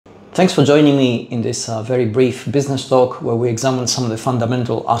Thanks for joining me in this very brief business talk where we examine some of the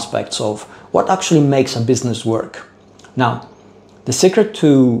fundamental aspects of what actually makes a business work. Now, the secret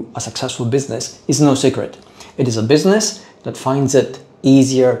to a successful business is no secret. It is a business that finds it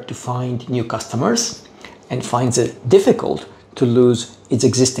easier to find new customers and finds it difficult to lose its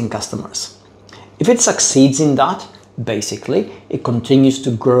existing customers. If it succeeds in that, basically, it continues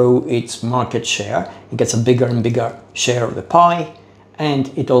to grow its market share. It gets a bigger and bigger share of the pie,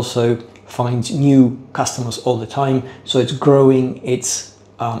 and it also finds new customers all the time. So it's growing its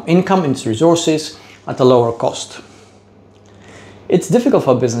income, its resources at a lower cost. It's difficult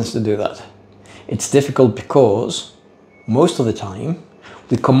for a business to do that. It's difficult because most of the time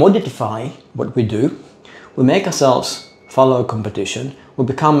we commodify what we do. We make ourselves follow competition. We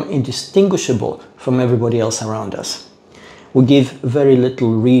become indistinguishable from everybody else around us. We give very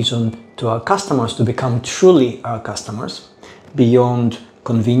little reason to our customers to become truly our customers beyond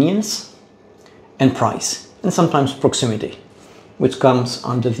convenience and price, and sometimes proximity, which comes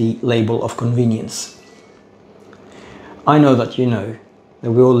under the label of convenience. I know that you know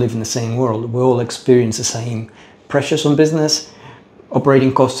that we all live in the same world. We all experience the same pressures on business.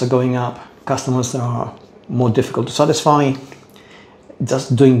 Operating costs are going up. Customers are more difficult to satisfy.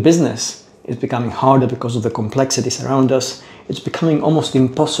 Just doing business is becoming harder because of the complexities around us. It's becoming almost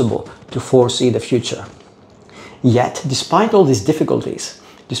impossible to foresee the future. Yet, despite all these difficulties,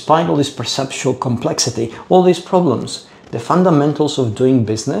 despite all this perceptual complexity, all these problems, the fundamentals of doing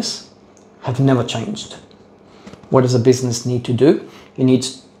business have never changed. What does a business need to do? It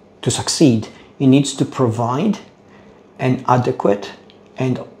needs to succeed. It needs to provide an adequate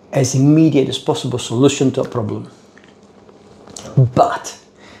and as immediate as possible solution to a problem. But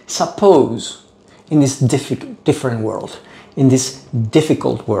suppose in this different world, in this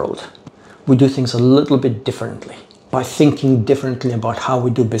difficult world, we do things a little bit differently by thinking differently about how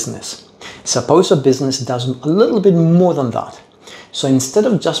we do business. Suppose a business does a little bit more than that. So instead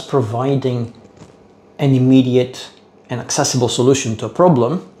of just providing an immediate and accessible solution to a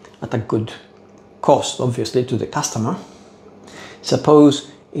problem at a good cost, obviously, to the customer,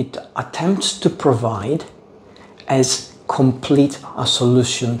 suppose it attempts to provide as complete a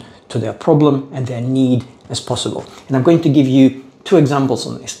solution to their problem and their need as possible. And I'm going to give you two examples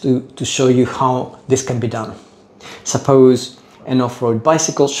on this to show you how this can be done. Suppose an off-road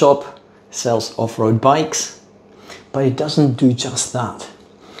bicycle shop sells off-road bikes, but it doesn't do just that.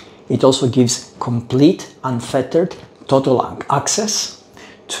 It also gives complete, unfettered, total access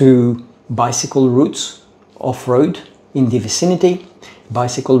to bicycle routes off-road in the vicinity,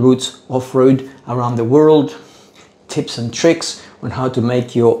 bicycle routes off-road around the world, tips and tricks on how to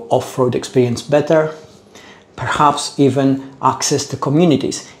make your off-road experience better, perhaps even access to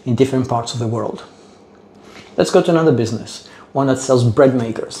communities in different parts of the world. Let's go to another business, one that sells bread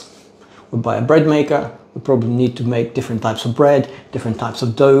makers. We buy a bread maker, we probably need to make different types of bread, different types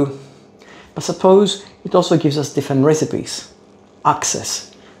of dough. But suppose it also gives us different recipes,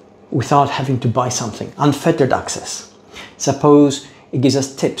 access, without having to buy something, unfettered access. Suppose it gives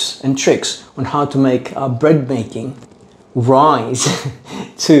us tips and tricks on how to make our bread making rise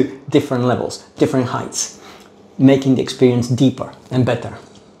to different levels, different heights, making the experience deeper and better.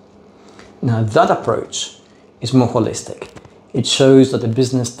 Now that approach is more holistic. It shows that the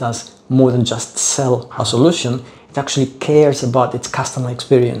business does more than just sell a solution. It actually cares about its customer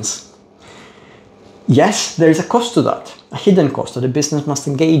experience. Yes, there is a cost to that, a hidden cost that the business must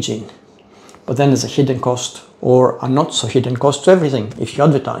engage in. But then there's a hidden cost or a not so hidden cost to everything. If you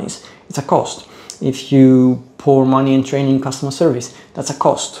advertise, it's a cost. If you pour money in training customer service, that's a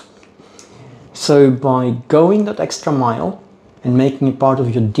cost. So by going that extra mile and making it part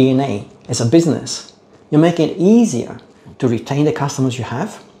of your DNA as a business, you're making it easier to retain the customers you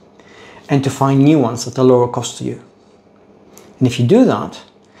have and to find new ones at a lower cost to you. And if you do that,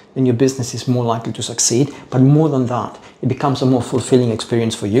 then your business is more likely to succeed. But more than that, it becomes a more fulfilling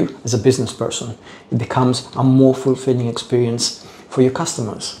experience for you as a business person. It becomes a more fulfilling experience for your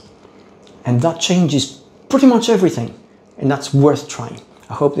customers. And that changes pretty much everything. And that's worth trying.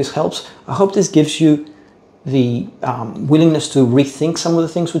 I hope this helps. I hope this gives you the willingness to rethink some of the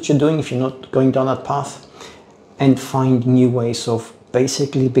things which you're doing if you're not going down that path, and find new ways of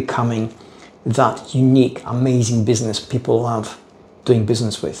basically becoming that unique, amazing business people love doing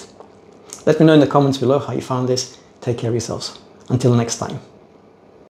business with. Let me know in the comments below how you found this. Take care of yourselves. Until next time.